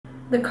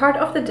The card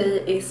of the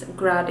day is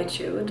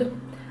gratitude.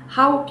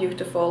 How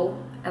beautiful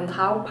and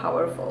how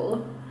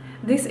powerful.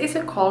 This is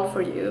a call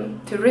for you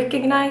to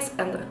recognize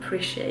and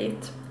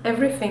appreciate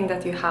everything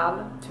that you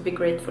have to be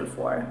grateful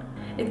for.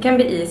 It can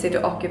be easy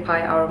to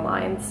occupy our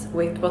minds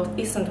with what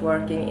isn't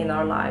working in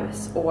our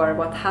lives or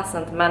what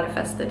hasn't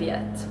manifested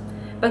yet.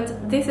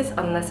 But this is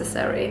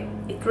unnecessary.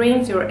 It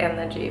drains your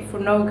energy for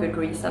no good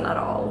reason at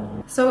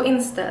all. So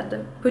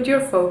instead, put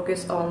your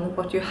focus on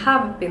what you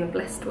have been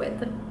blessed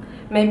with.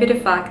 Maybe the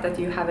fact that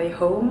you have a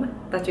home,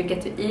 that you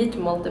get to eat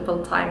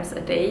multiple times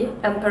a day,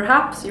 and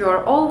perhaps you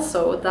are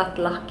also that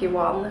lucky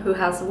one who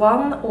has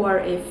one or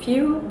a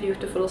few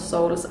beautiful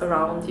souls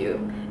around you,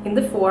 in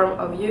the form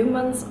of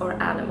humans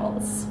or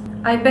animals.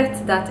 I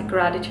bet that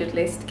gratitude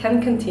list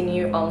can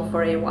continue on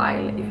for a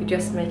while if you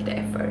just make the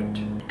effort.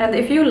 And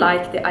if you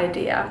like the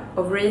idea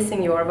of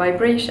raising your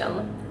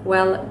vibration,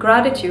 well,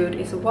 gratitude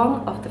is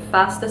one of the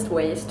fastest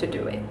ways to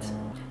do it.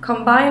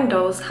 Combine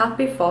those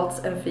happy thoughts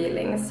and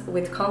feelings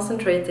with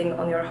concentrating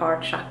on your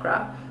heart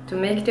chakra to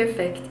make the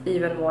effect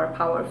even more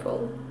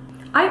powerful.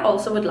 I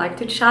also would like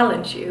to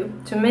challenge you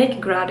to make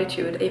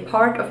gratitude a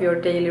part of your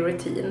daily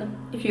routine,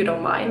 if you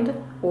don't mind,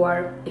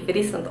 or if it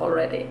isn't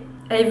already.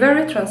 A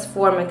very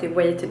transformative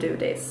way to do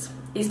this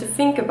is to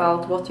think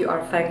about what you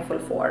are thankful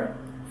for,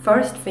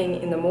 first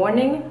thing in the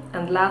morning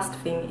and last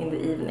thing in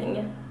the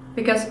evening.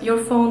 Because your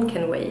phone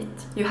can wait,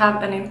 you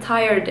have an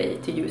entire day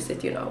to use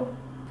it, you know.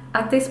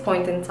 At this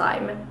point in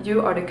time,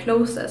 you are the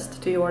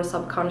closest to your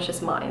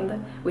subconscious mind,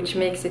 which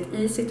makes it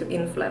easy to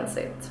influence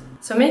it.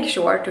 So make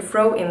sure to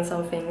throw in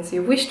some things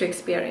you wish to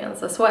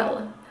experience as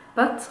well,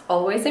 but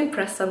always in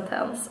present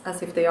tense,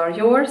 as if they are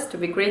yours to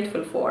be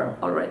grateful for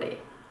already.